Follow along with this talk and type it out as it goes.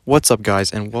What's up,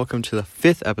 guys, and welcome to the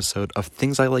 5th episode of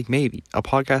Things I Like Maybe, a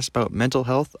podcast about mental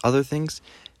health, other things,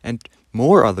 and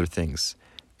more other things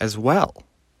as well.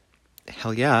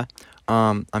 Hell yeah.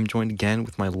 I'm joined again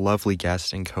with my lovely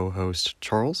guest and co-host,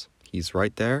 Charles. He's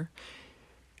right there,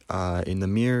 in the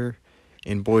mirror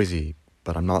in Boise,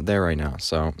 but I'm not there right now,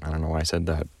 so I don't know why I said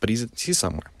that, but he's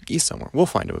somewhere. He's somewhere. We'll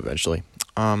find him eventually.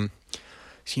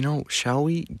 Shall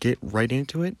we get right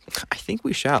into it? I think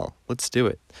we shall. Let's do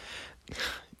it.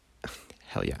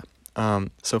 Hell yeah.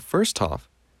 So first off,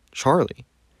 Charlie,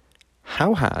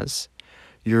 how has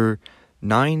your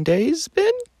 9 days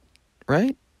been?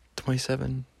 Right?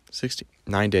 27, 60,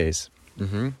 9 days.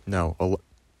 No,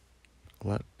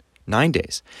 11, 9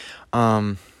 days.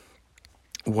 Well,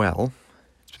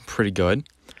 it's been pretty good.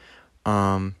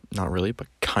 Not really, but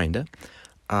kinda.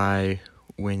 I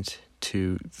went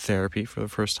to therapy for the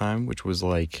first time, which was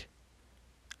like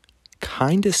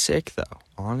kinda sick though,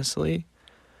 honestly.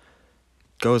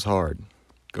 Goes hard.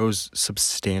 Goes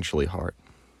substantially hard.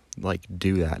 Like,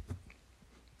 do that,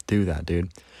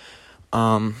 dude.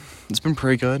 It's been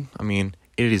pretty good. I mean,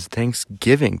 it is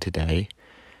Thanksgiving today,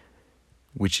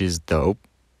 which is dope.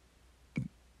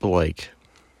 But, like,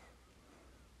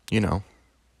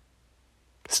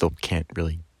 still can't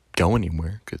really go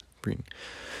anywhere, because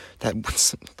that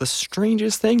was the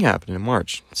strangest thing happened in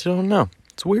March. Still don't know.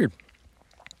 It's weird.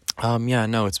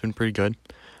 It's been pretty good.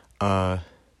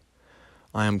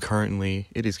 I am currently,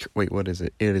 It is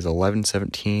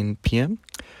 11:17 p.m.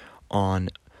 on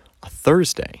a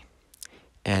Thursday,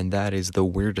 and that is the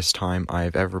weirdest time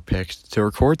I've ever picked to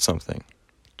record something.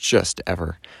 Just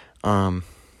ever. Got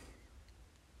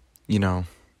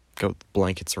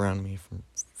blankets around me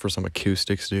for some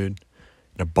acoustics, dude.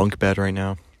 In a bunk bed right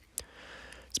now.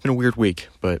 It's been a weird week,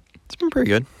 but it's been pretty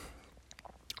good.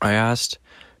 I asked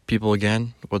people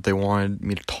again what they wanted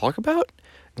me to talk about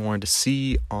and wanted to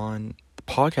see on the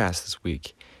podcast this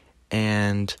week,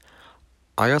 and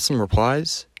I got some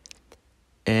replies,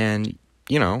 and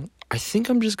I think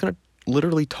I'm just gonna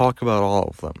literally talk about all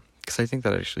of them, because I think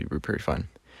that actually would be pretty fun.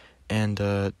 And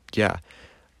again,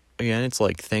 it's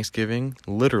like Thanksgiving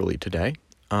literally today.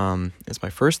 It's my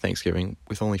first Thanksgiving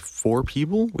with only 4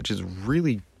 people, which is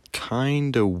really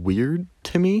kind of weird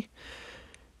to me.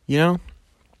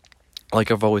 Like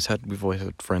we've always had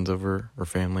friends over, or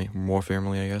family, more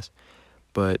family, I guess,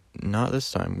 but not this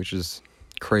time, which is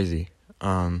crazy.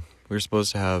 We were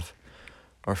supposed to have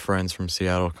our friends from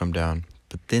Seattle come down,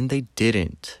 but then they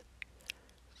didn't.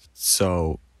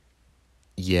 So,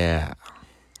 yeah.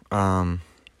 I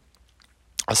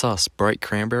saw a Sprite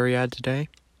cranberry ad today.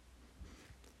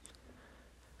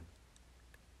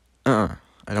 I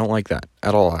don't like that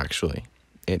at all, actually.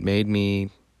 It made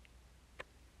me...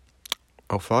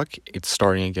 Oh, fuck. It's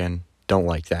starting again. Don't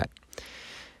like that.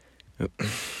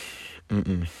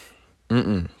 Don't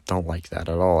like that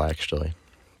at all, actually.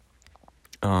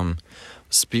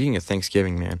 Speaking of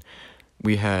Thanksgiving, man,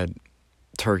 we had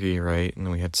turkey, right? And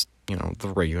then we had,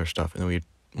 the regular stuff. And then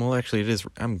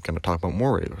I'm going to talk about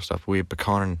more regular stuff. We had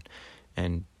pecan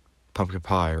and pumpkin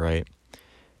pie, right?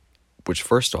 Which,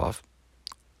 first off,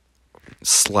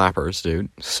 slappers, dude.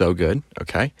 So good,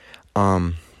 okay?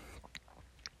 But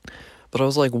I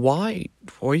was like, why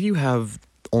do you have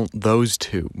those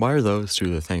two? Why are those two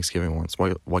the Thanksgiving ones?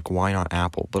 Why not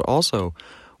apple? But also,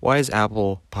 why is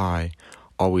apple pie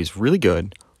always really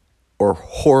good or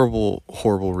horrible,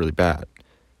 really bad?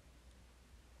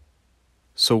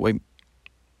 So I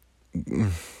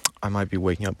might be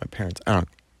waking up my parents. I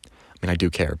do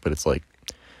care, but it's like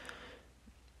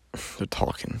they're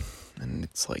talking, and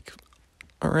it's like,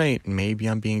 all right, maybe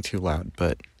I'm being too loud,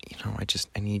 but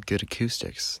I need good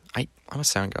acoustics. I'm a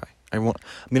sound guy. I'm gonna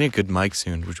get a good mic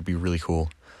soon, which would be really cool,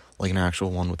 like an actual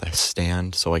one with a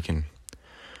stand, so I can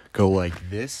go like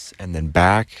this and then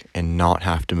back and not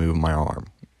have to move my arm,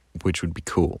 which would be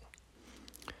cool.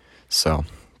 So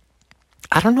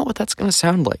I don't know what that's gonna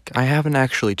sound like. I haven't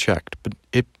actually checked, but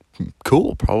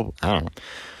cool, probably. I don't know.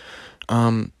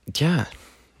 Yeah.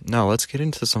 No, let's get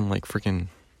into some like freaking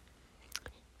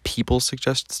people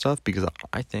suggested stuff, because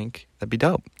I think that'd be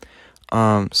dope.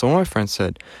 So one of my friends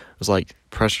said, it was like,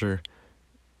 pressure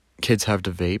kids have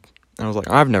to vape. And I was like,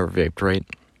 I've never vaped, right?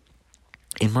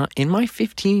 In my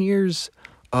 15 years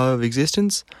of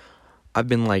existence, I've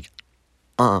been like,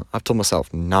 I've told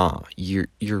myself, nah, you're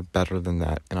better than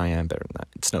that, and I am better than that.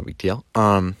 It's no big deal.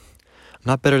 I'm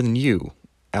not better than you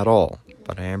at all,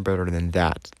 but I am better than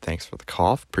that. Thanks for the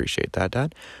cough. Appreciate that,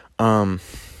 Dad.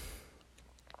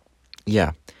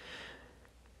 Yeah.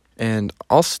 And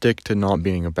I'll stick to not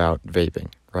being about vaping,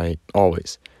 right?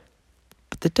 Always.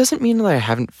 But that doesn't mean that I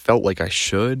haven't felt like I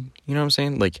should. You know what I'm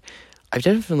saying? Like, I've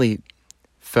definitely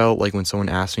felt like when someone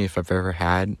asked me if I've ever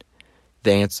had,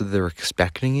 the answer they're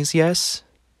expecting is yes.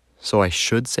 So I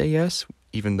should say yes,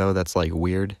 even though that's, like,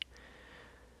 weird.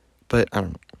 But, I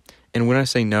don't know. And when I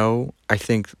say no, I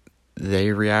think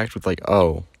they react with, like,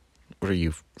 oh, what are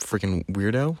you, freaking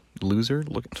weirdo? Loser?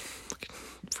 Look,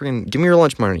 freaking, give me your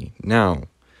lunch money now.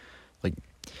 Like,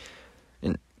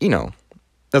 and, you know,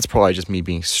 that's probably just me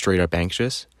being straight up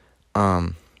anxious.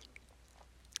 But,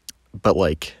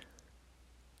 like,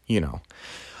 you know,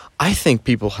 I think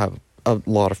people have a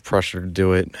lot of pressure to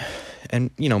do it.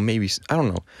 And, you know, maybe, I don't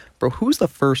know. Bro, who's the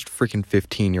first freaking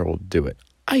 15-year-old to do it?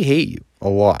 I hate you a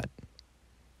lot.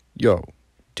 Yo,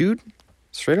 dude,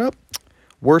 straight up,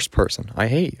 worst person. I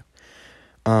hate you.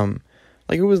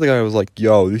 Like, who was the guy who was like,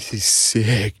 yo, this is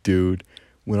sick, dude.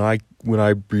 When I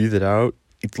breathe it out,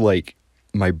 it's like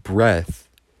my breath,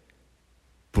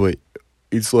 but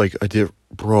it's like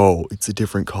it's a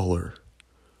different color.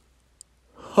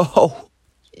 Oh,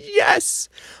 yes.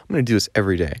 I'm going to do this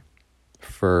every day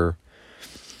forever.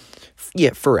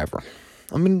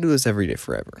 I'm going to do this every day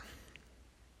forever.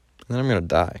 And then I'm going to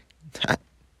die.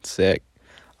 Sick.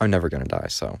 I'm never going to die,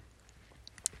 so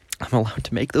I'm allowed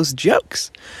to make those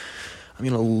jokes. I'm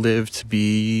going to live to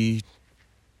be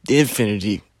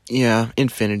infinity. Yeah,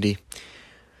 infinity.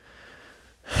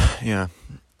 Yeah.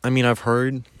 I mean, I've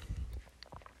heard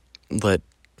that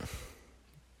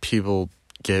people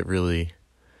get really,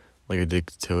 like,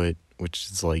 addicted to it, which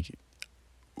is like,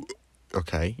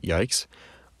 okay, yikes.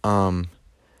 But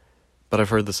I've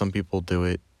heard that some people do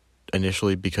it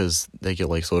initially because they get,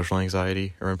 like, social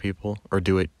anxiety around people, or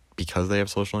do it because they have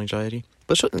social anxiety.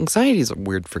 But anxiety is a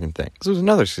weird freaking thing. So there's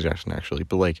another suggestion, actually,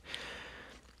 but, like,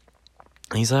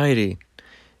 anxiety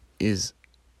is,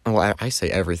 well, I say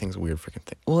everything's a weird freaking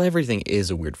thing. Well, everything is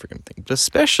a weird freaking thing, but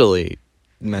especially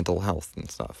mental health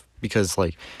and stuff, because,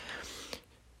 like,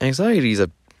 anxiety is a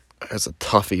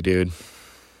toughie, dude.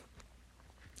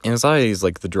 Anxiety is,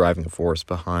 like, the driving force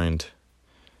behind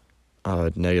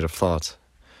negative thoughts.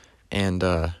 And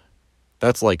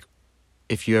that's, like,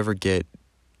 if you ever get,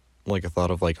 like, a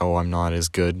thought of, like, oh, I'm not as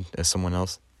good as someone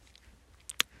else,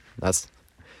 that's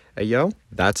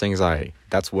anxiety.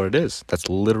 That's what it is. That's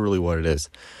literally what it is.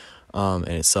 And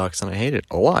it sucks, and I hate it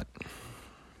a lot.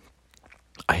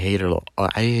 I hate it a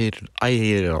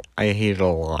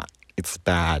lot. It's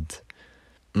bad.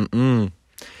 Dude,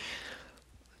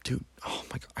 oh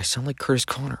my god, I sound like Curtis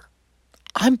Connor.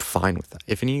 I'm fine with that.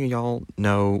 If any of y'all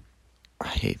know, I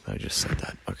hate that I just said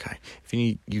that. Okay. If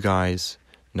any of you guys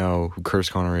know who Curtis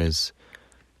Connor is,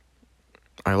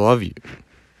 I love you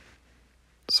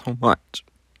so much.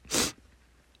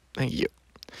 Thank you.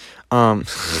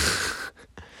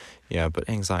 Yeah, but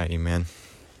anxiety, man.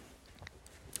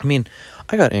 I mean,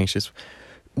 I got anxious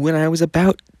when I was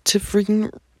about to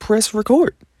freaking press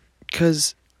record,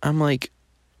 because I'm like,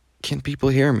 can people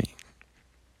hear me?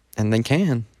 And they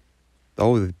can.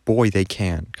 Oh boy, they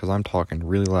can, because I'm talking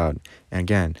really loud. And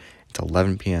again, it's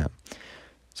 11 p.m.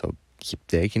 So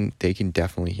they can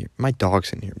definitely hear. My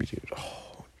dog's in here, dude.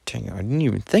 Oh, dang it, I didn't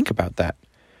even think about that.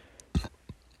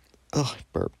 Ugh, I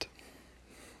burped.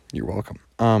 You're welcome.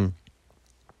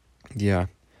 Yeah,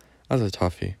 that's a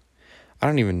toughie. I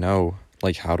don't even know,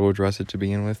 like, how to address it to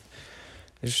begin with.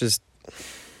 It just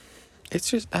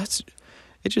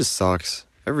sucks.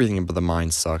 Everything but the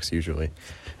mind sucks, usually.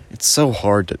 It's so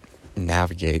hard to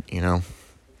navigate, you know?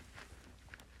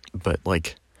 But,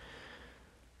 like,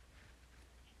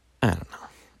 I don't know.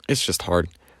 It's just hard.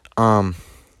 And,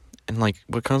 like,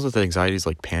 what comes with anxiety is,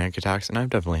 like, panic attacks, and I've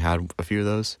definitely had a few of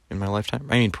those in my lifetime.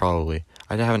 I mean, probably.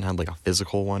 I haven't had, like, a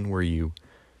physical one where you,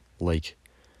 like,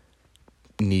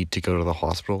 need to go to the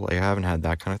hospital. Like, I haven't had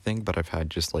that kind of thing, but I've had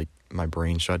just, like, my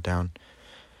brain shut down.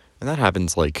 And that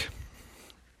happens, like,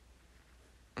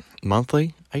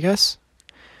 monthly, I guess,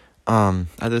 at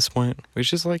this point,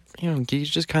 which is, like, you know, you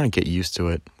just kind of get used to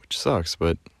it, which sucks,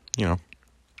 but, you know,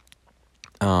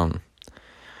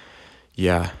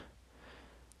 yeah,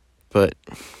 but,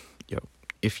 yo,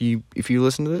 if you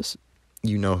listen to this,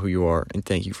 you know who you are, and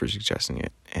thank you for suggesting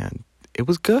it, and it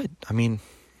was good. I mean,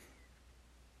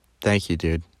 thank you,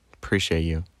 dude, appreciate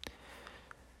you.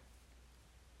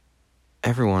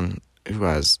 Everyone who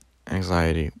has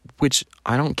anxiety, which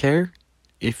I don't care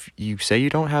if you say you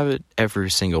don't have it, every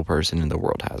single person in the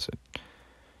world has it.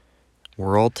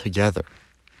 We're all together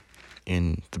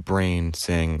in the brain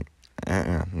saying,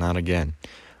 not again.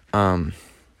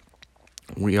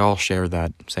 We all share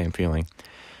that same feeling.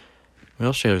 We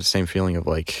all share the same feeling of,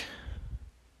 like,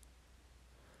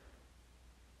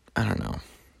 I don't know,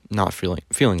 not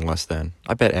feeling less than.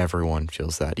 I bet everyone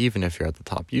feels that. Even if you're at the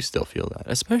top, you still feel that.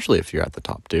 Especially if you're at the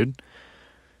top, dude.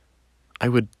 I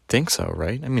would think so,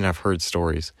 right? I mean, I've heard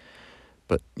stories,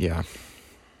 but yeah.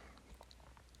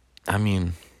 I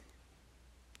mean,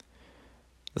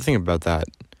 the thing about that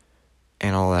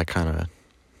and all that kind of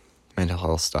mental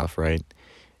health stuff, right?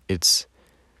 It's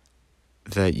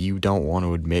that you don't want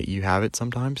to admit you have it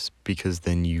sometimes because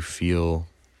then you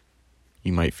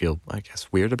might feel, I guess,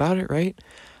 weird about it, right?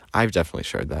 I've definitely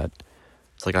shared that.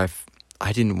 It's like I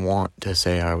didn't want to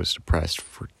say I was depressed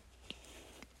for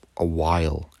a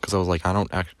while because I was like,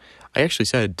 I actually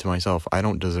said to myself, I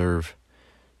don't deserve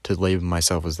to label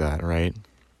myself as that, right?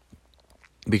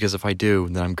 Because if I do,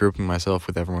 then I'm grouping myself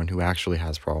with everyone who actually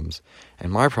has problems.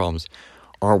 And my problems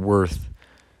aren't worth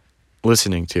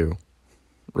listening to,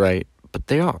 right? But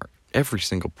they are. Every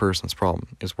single person's problem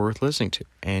is worth listening to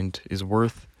and is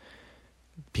worth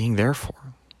being there for.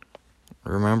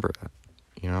 Remember that,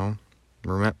 you know?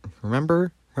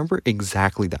 Remember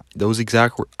exactly that. Those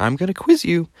exact words. I'm going to quiz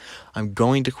you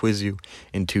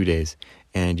in 2 days.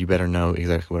 And you better know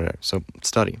exactly what it is. So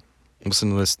study.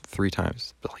 Listen to this 3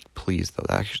 times. But like, please, though,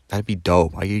 that'd be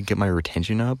dope. I could get my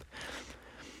retention up.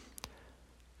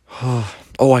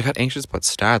 Oh, I got anxious about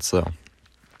stats, though.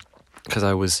 Because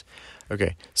I was...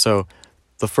 Okay, so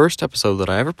the first episode that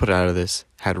I ever put out of this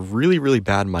had really, really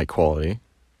bad mic quality.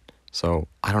 So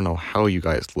I don't know how you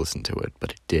guys listened to it,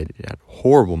 but it did. It had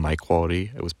horrible mic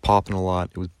quality. It was popping a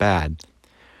lot. It was bad.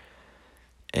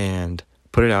 And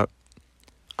put it out.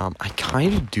 I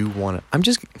kind of do want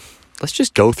to... Let's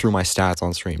just go through my stats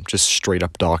on stream. Just straight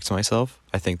up dox myself.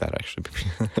 I think that actually...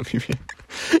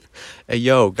 Hey,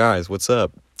 yo, guys, what's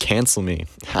up? Cancel me.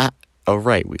 Ha. Oh,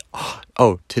 right.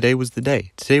 Today was the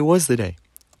day.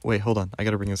 Wait, hold on. I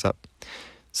gotta bring this up.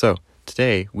 So,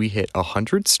 today we hit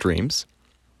 100 streams.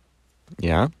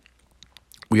 Yeah.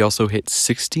 We also hit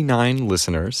 69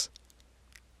 listeners.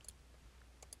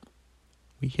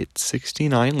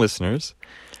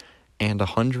 And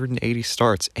 180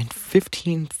 starts and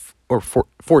 14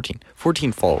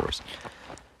 followers.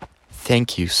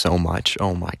 Thank you so much.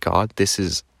 Oh my god, this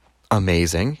is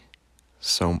amazing.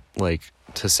 So, like,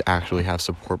 to actually have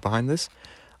support behind this.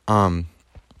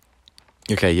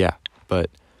 Okay, yeah,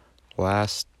 but how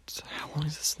long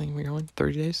is this thing going?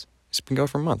 30 days? It's been going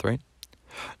for a month, right?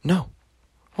 No.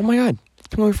 Oh my god, it's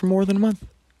been going for more than a month.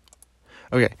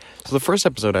 Okay, so the first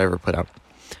episode I ever put out,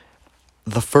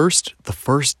 the first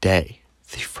day,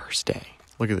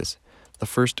 look at this.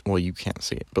 Well, you can't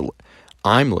see it, but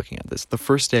I'm looking at this. The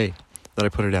first day that I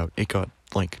put it out, it got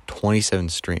like 27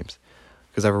 streams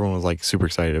because everyone was like super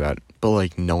excited about it, but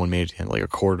like no one made it to the end. Like a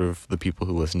quarter of the people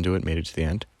who listened to it made it to the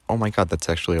end. Oh my god, that's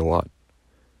actually a lot.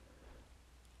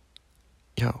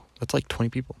 Yo, that's like 20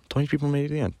 people. 20 people made it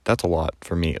to the end. That's a lot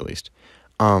for me, at least.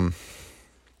 And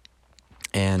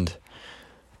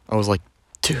I was like,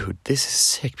 dude, this is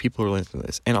sick. People are listening to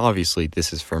this. And obviously,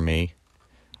 this is for me,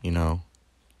 you know,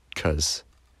 because,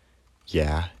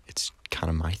 yeah, it's kind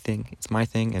of my thing. It's my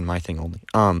thing and my thing only.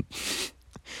 And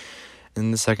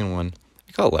the second one,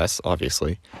 it got less,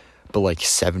 obviously, but like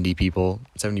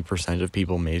 70% of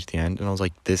people made it to the end, and I was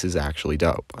like, this is actually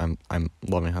dope. I'm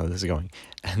loving how this is going.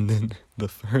 And then the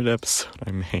third episode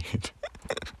I made,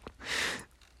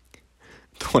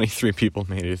 23 people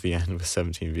made it to the end with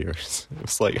 17 viewers. It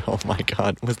was like, oh my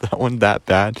god, was that one that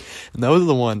bad? And that was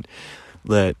the one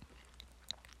that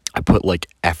I put like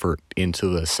effort into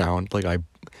the sound. Like I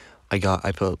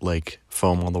put like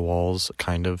foam on the walls,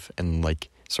 kind of, and like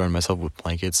surrounded myself with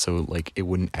blankets so like it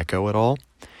wouldn't echo at all.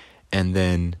 And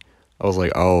then I was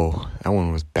like, oh, that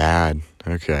one was bad.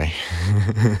 Okay.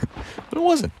 But it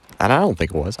wasn't. And I don't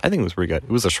think it was. I think it was pretty good. It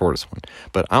was the shortest one.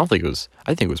 But I think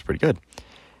it was pretty good.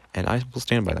 And I will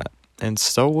stand by that. And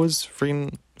so was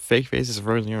freaking Fake Faces of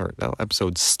Frozen Yogurt. That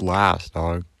episode slaps,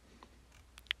 dog.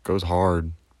 Goes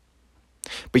hard.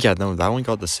 But yeah, no, that one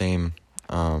got the same,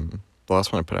 the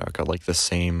last one I put out got like the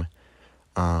same,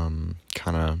 kind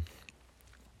of,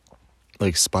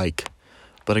 like spike.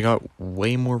 But I got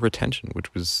way more retention,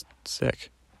 which was sick.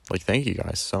 Like, thank you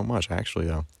guys so much, actually,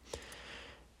 though.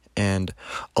 And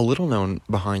a little known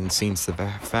behind the scenes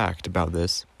fact about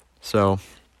this. So,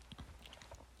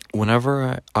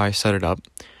 whenever I set it up,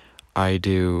 I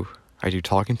do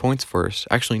talking points first.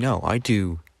 Actually, no, I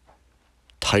do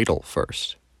title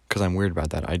first, because I'm weird about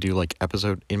that. I do, like,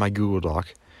 episode in my Google Doc.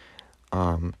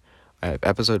 I have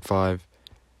episode 5.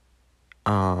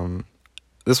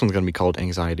 This one's going to be called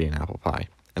Anxiety and Apple Pie.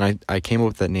 And I came up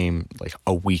with that name like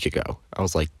a week ago. I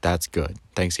was like, that's good.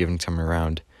 Thanksgiving coming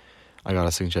around. I got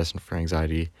a suggestion for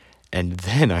anxiety. And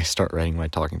then I start writing my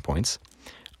talking points.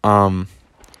 And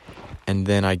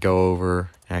then I go over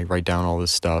and I write down all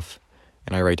this stuff.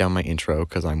 And I write down my intro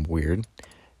because I'm weird.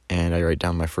 And I write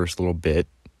down my first little bit.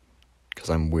 because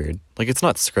I'm weird. Like, it's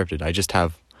not scripted.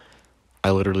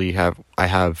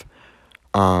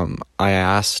 I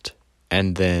asked,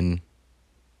 and then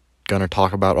gonna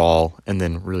talk about all, and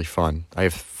then really fun. I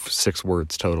have 6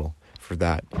 words total for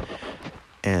that.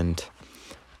 And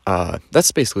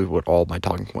that's basically what all my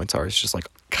talking points are. It's just like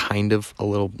kind of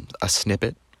a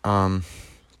snippet of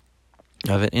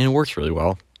it, and it works really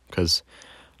well because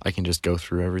I can just go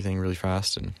through everything really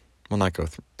fast, and not go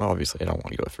through. Obviously, I don't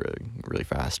want to go through it really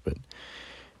fast, but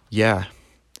yeah.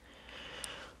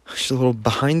 Just a little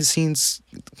behind the scenes.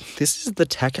 This is the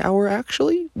tech hour,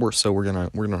 actually. We're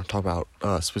gonna talk about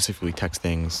specifically tech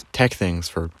things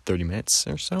for 30 minutes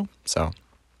or so. So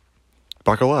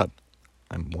buckle up.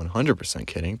 I'm 100%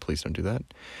 kidding. Please don't do that.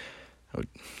 That would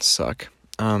suck.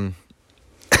 Oh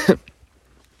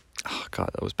god,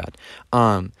 that was bad.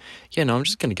 Yeah, no, I'm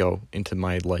just gonna go into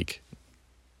my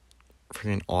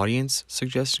freaking audience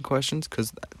suggestion questions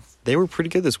because they were pretty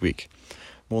good this week.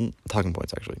 Well, talking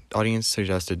points, actually. Audience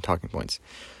suggested talking points.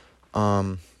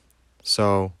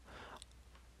 So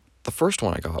the first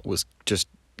one I got was just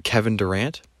Kevin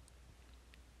Durant.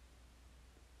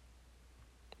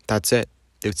 That's it.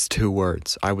 It's 2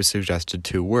 words. I was suggested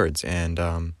 2 words, and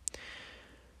God,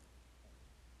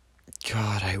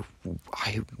 I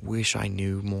wish I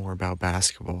knew more about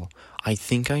basketball. I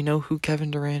think I know who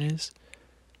Kevin Durant is,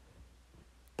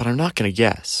 but I'm not gonna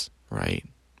guess, right?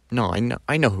 No,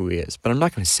 I know who he is, but I'm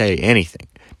not going to say anything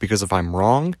because if I'm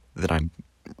wrong, then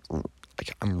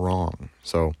I'm wrong.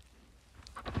 So,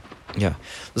 yeah.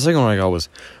 The second one I got was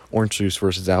orange juice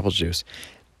versus apple juice,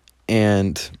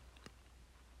 and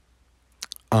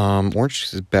orange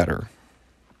juice is better.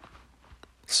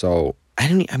 So I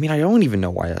don't even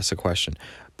know why that's a question,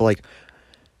 but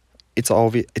it's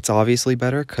obviously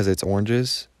better because it's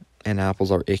oranges and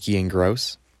apples are icky and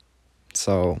gross.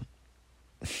 So.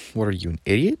 What are you, an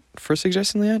idiot for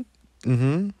suggesting that?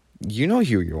 You know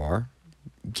who you are.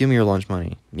 Give me your lunch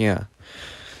money. Yeah.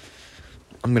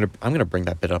 I'm gonna bring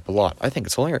that bit up a lot. I think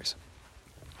it's hilarious.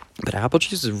 But apple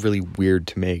juice is really weird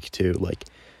to make too.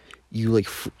 You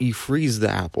freeze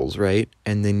the apples, right?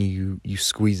 And then you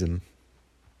squeeze them.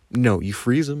 No, you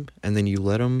freeze them and then you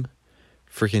let them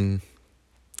freaking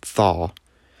thaw.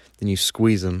 Then you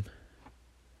squeeze them.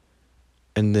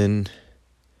 And then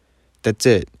that's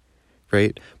it.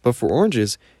 Right? But for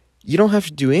oranges, you don't have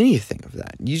to do anything of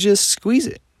that. You just squeeze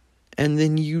it, and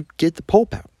then you get the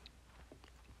pulp out.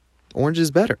 Orange is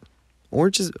better.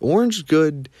 Orange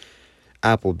good,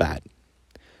 apple bad.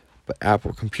 But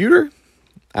apple computer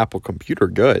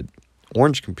good.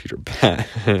 Orange computer bad.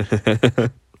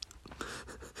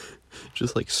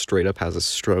 Just straight up has a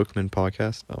stroke mid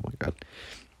podcast. Oh my god.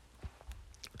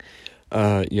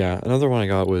 Yeah, another one I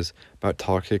got was about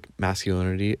toxic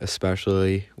masculinity,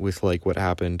 especially with what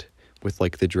happened with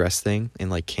the dress thing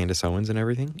and Candace Owens and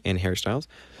everything and hairstyles.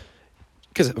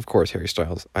 Because of course Harry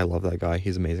Styles, I love that guy,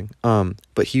 he's amazing.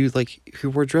 But he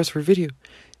wore a dress for a video,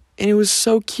 and it was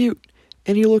so cute,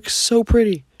 and he looked so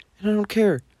pretty, and I don't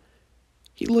care.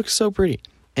 He looked so pretty,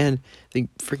 and the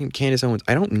freaking Candace Owens.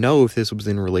 I don't know if this was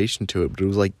in relation to it, but it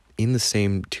was in the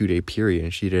same 2-day period,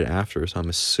 and she did it after, so I'm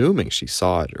assuming she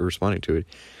saw it or responded to it.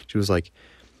 She was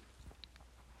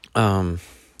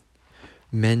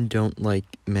men don't like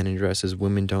men in dresses,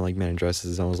 women don't like men in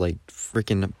dresses. And I was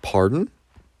freaking pardon?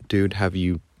 Dude,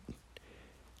 you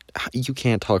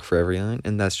can't talk for everyone,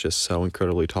 and that's just so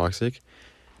incredibly toxic,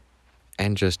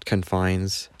 and just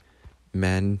confines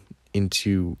men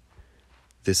into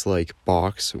this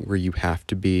box where you have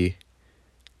to be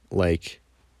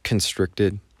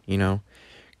constricted.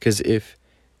 Because if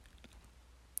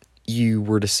you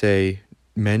were to say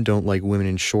men don't like women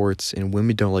in shorts and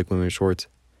women don't like women in shorts,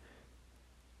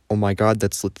 oh my god,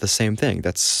 that's the same thing.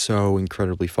 That's so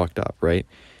incredibly fucked up, right?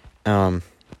 And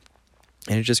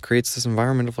it just creates this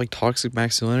environment of toxic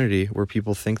masculinity where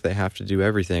people think they have to do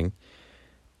everything,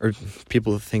 or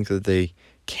people think that they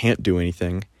can't do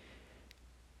anything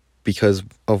because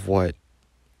of what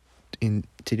in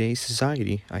today's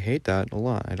society. I hate that a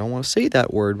lot. I don't want to say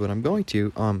that word, but I'm going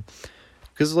to,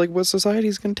 because what society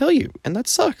is going to tell you, and that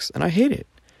sucks, and I hate it.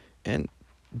 And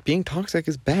being toxic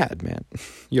is bad, man.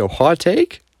 Yo, hot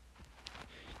take?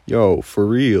 Yo, for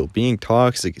real, being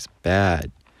toxic is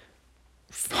bad.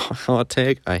 Hot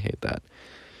take? I hate that.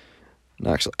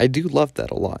 No, actually, I do love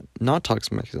that a lot. Not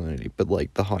toxic masculinity, but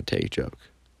the hot take joke.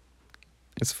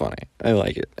 It's funny. I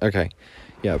like it. Okay.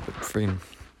 Yeah, but freaking,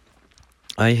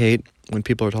 I hate when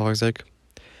people are toxic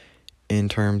in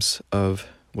terms of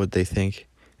what they think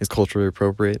is culturally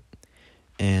appropriate,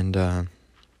 and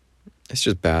it's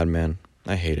just bad, man.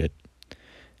 I hate it.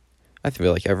 I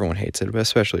feel like everyone hates it, but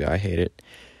especially I hate it.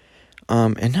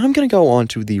 And now I'm going to go on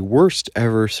to the worst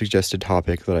ever suggested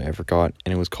topic that I ever got,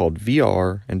 and it was called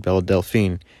VR and Belle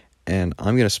Delphine, and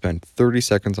I'm going to spend 30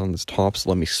 seconds on this top, so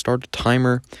let me start a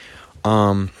timer.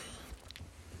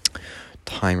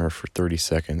 Timer for 30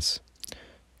 seconds.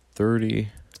 30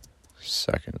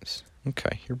 seconds.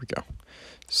 Okay, here we go.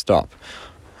 Stop.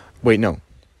 Wait, no.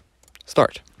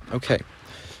 Start. Okay.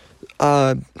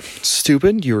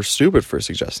 Stupid. You were stupid for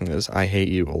suggesting this. I hate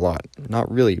you a lot. Not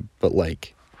really, but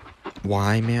like,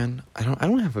 why, man? I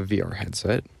don't have a VR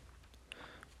headset.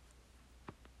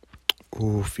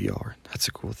 Ooh, VR. That's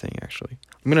a cool thing, actually.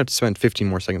 I'm gonna have to spend 15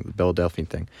 more seconds with the Belle Delphine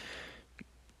thing.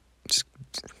 It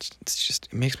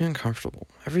makes me uncomfortable.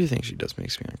 Everything she does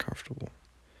makes me uncomfortable.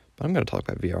 But I'm gonna talk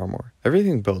about VR more.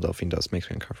 Everything Belle Delphine does makes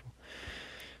me uncomfortable.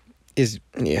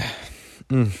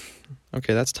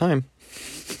 Okay, that's time.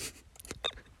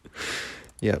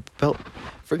 Yeah,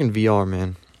 freaking VR,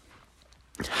 man.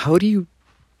 How do you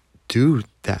do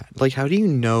that? Like, how do you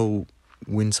know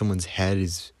when someone's head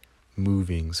is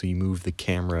moving so you move the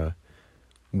camera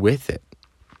with it?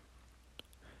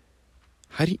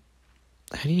 How do you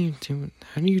do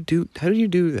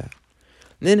that?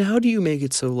 And then how do you make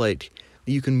it so like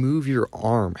you can move your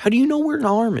arm? How do you know where an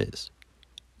arm is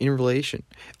in relation?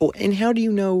 Oh, and how do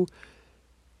you know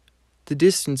the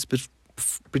distance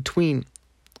between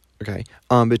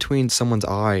someone's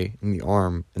eye and the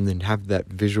arm, and then have that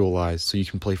visualized so you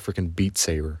can play freaking Beat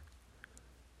Saber?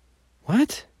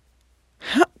 What?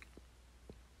 How?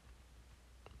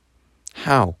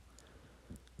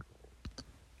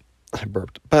 I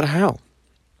burped. But how?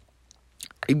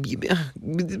 I don't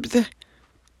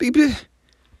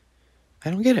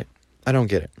get it.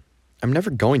 I'm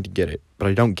never going to get it, but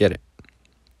I don't get it.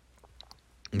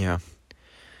 Yeah.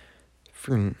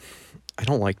 I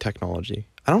don't like technology.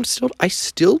 I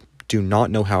still do not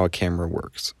know how a camera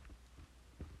works.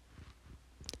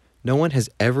 No one has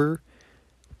ever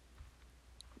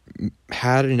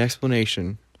had an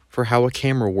explanation for how a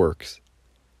camera works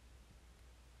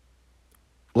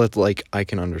I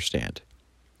can understand.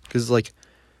 Because,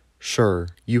 sure,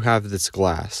 you have this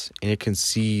glass, and it can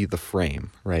see the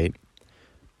frame, right?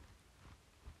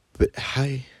 But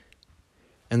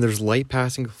and there's light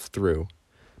passing through,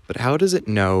 but how does it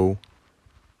know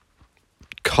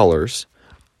colors?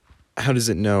 How does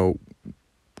it know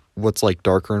what's,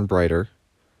 darker and brighter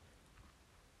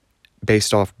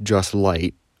based off just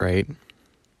light, right?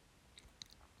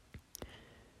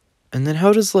 And then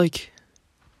how do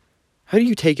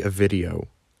you take a video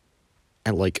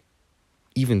at,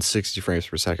 even 60 frames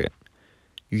per second?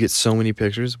 You get so many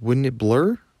pictures. Wouldn't it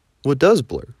blur? Well, it does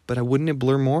blur, but wouldn't it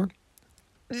blur more?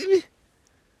 I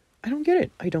don't get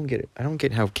it. I don't get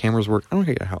how cameras work. I don't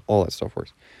get how all that stuff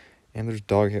works. And there's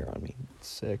dog hair on me. It's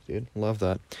sick, dude. Love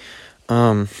that.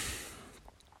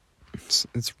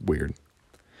 It's weird.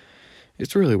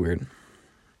 It's really weird.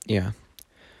 Yeah.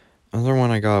 Another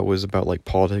one I got was about,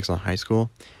 politics in high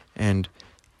school. And,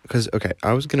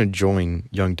 I was going to join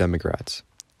Young Democrats.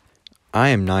 I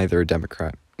am neither a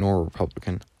Democrat nor a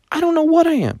Republican. I don't know what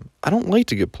I am. I don't like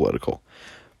to get political.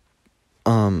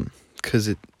 Because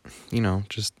it,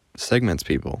 just segments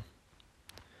people.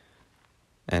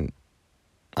 And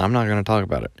I'm not going to talk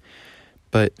about it.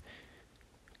 But,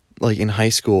 in high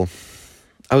school,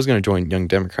 I was going to join Young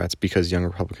Democrats because Young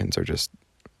Republicans are just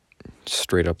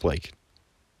straight up,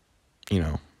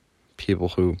 people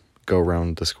who go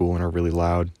around the school and are really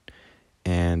loud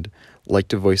and like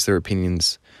to voice their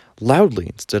opinions loudly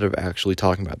instead of actually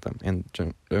talking about them. And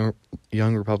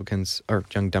Young Republicans, or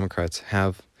Young Democrats,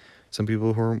 have some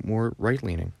people who are more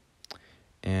right-leaning.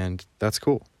 And that's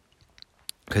cool.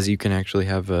 Because you can actually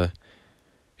have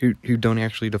who don't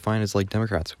actually define as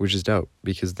Democrats, which is dope.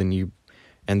 Because then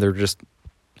they're just,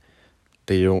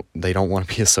 they don't want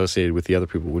to be associated with the other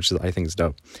people, which I think is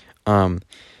dope.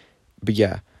 But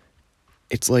yeah,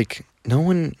 it's no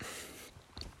one,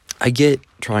 I get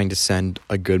trying to send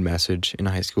a good message in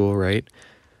high school, right?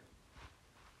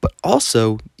 But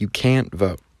also, you can't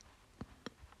vote.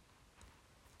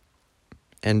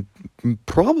 And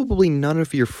probably none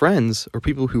of your friends or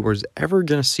people who are ever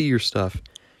going to see your stuff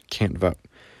can't vote.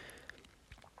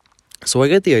 So I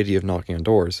get the idea of knocking on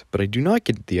doors, but I do not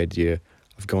get the idea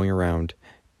of going around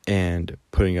and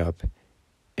putting up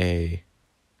any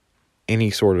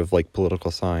sort of political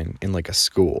sign in a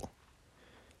school.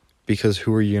 Because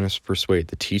who are you going to persuade?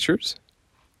 The teachers?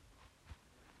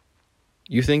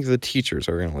 You think the teachers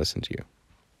are going to listen to you?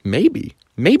 Maybe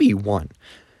one.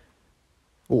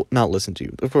 Well, not listen to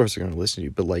you. Of course they're going to listen to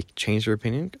you, but change their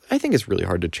opinion? I think it's really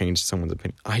hard to change someone's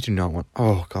opinion. I do not want,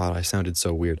 oh God, I sounded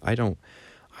so weird. I don't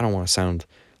want to sound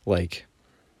like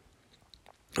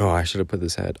Oh, I should have put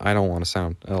this ahead. I don't want to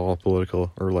sound at all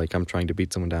political or like I'm trying to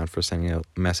beat someone down for sending a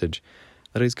message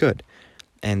that is good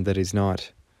and that is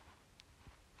not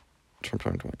Trump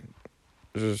 2020.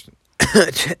 Just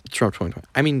Trump 2020.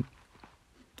 I mean,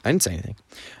 I didn't say anything.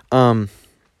 I'm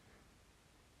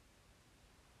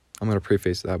going to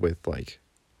preface that with like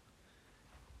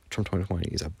Trump 2020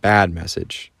 is a bad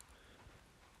message.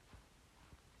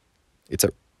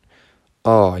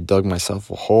 I dug myself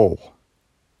a hole.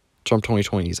 Trump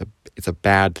 2020 it's a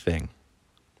bad thing.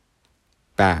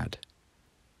 Bad.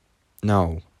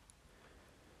 No.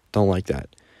 Don't like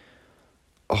that.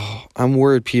 Oh, I'm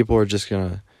worried people are just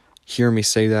gonna hear me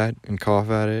say that and cough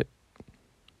at it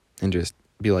and just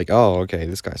be like, oh, okay,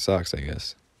 this guy sucks, I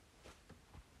guess.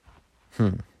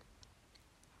 Well,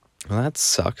 that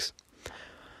sucks.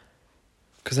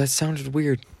 Because that sounded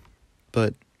weird.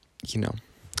 But, yeah,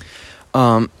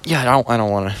 I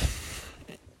don't want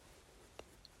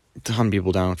to hunt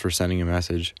people down for sending a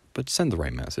message, but send the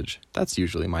right message. That's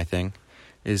usually my thing,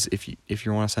 is if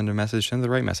you want to send a message, send the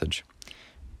right message.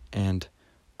 And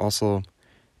also,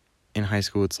 in high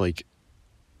school, it's like,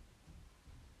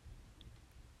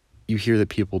 you hear that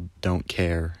people don't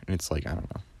care, and it's like, I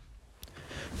don't know.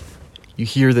 You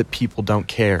hear that people don't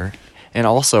care. And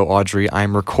also, Audrey,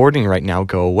 I'm recording right now,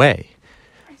 go away.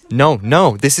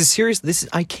 No, this is serious.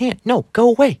 I can't. No, go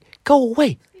away.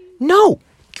 No,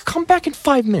 you come back in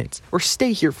 5 minutes, or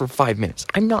stay here for 5 minutes.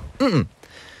 I'm not,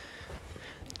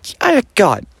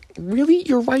 God, really?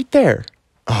 You're right there.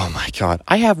 Oh my God,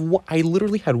 I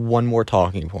literally had one more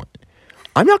talking point.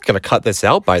 I'm not going to cut this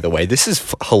out, by the way. This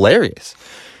is hilarious.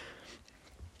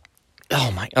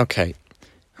 Okay.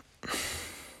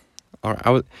 All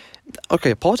right,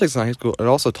 politics in high school, it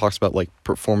also talks about, like,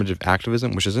 performative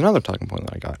activism, which is another talking point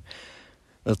that I got.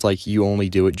 It's like, you only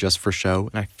do it just for show,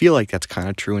 and I feel like that's kind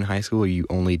of true in high school. You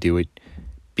only do it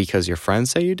because your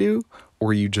friends say you do,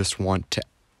 or you just want to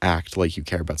act like you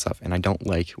care about stuff, and I don't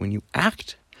like when you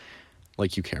act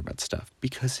like you care about stuff,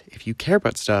 because if you care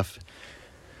about stuff,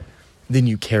 then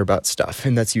you care about stuff,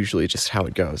 and that's usually just how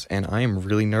it goes. And I am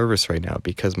really nervous right now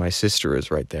because my sister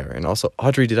is right there. And also,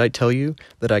 Audrey, did I tell you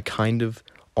that I kind of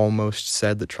almost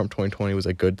said that Trump 2020 was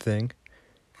a good thing?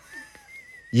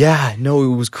 Yeah, no,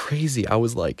 it was crazy. I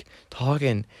was like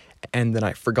talking, and then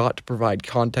I forgot to provide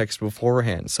context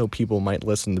beforehand, so people might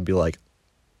listen to be like,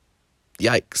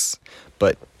 yikes.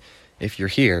 But if you're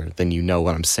here, then you know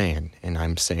what I'm saying, and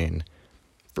I'm saying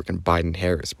freaking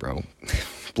Biden-Harris, bro.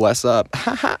 Bless up.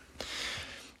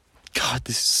 God,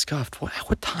 this is scuffed.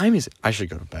 What time is it? I should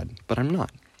go to bed, but I'm not.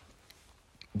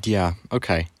 Yeah,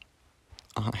 okay.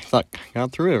 I thought I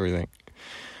got through everything.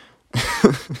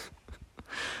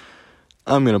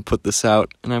 I'm going to put this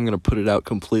out, and I'm going to put it out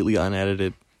completely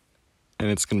unedited, and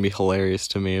it's going to be hilarious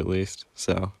to me, at least.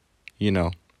 So,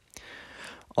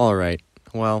 All right.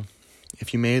 Well,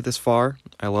 if you made it this far,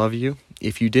 I love you.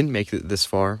 If you didn't make it this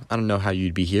far, I don't know how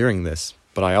you'd be hearing this,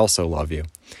 but I also love you.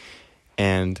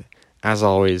 And as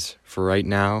always, for right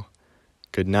now,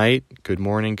 good night, good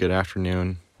morning, good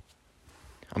afternoon.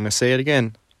 I'm going to say it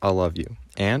again. I love you.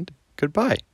 And goodbye.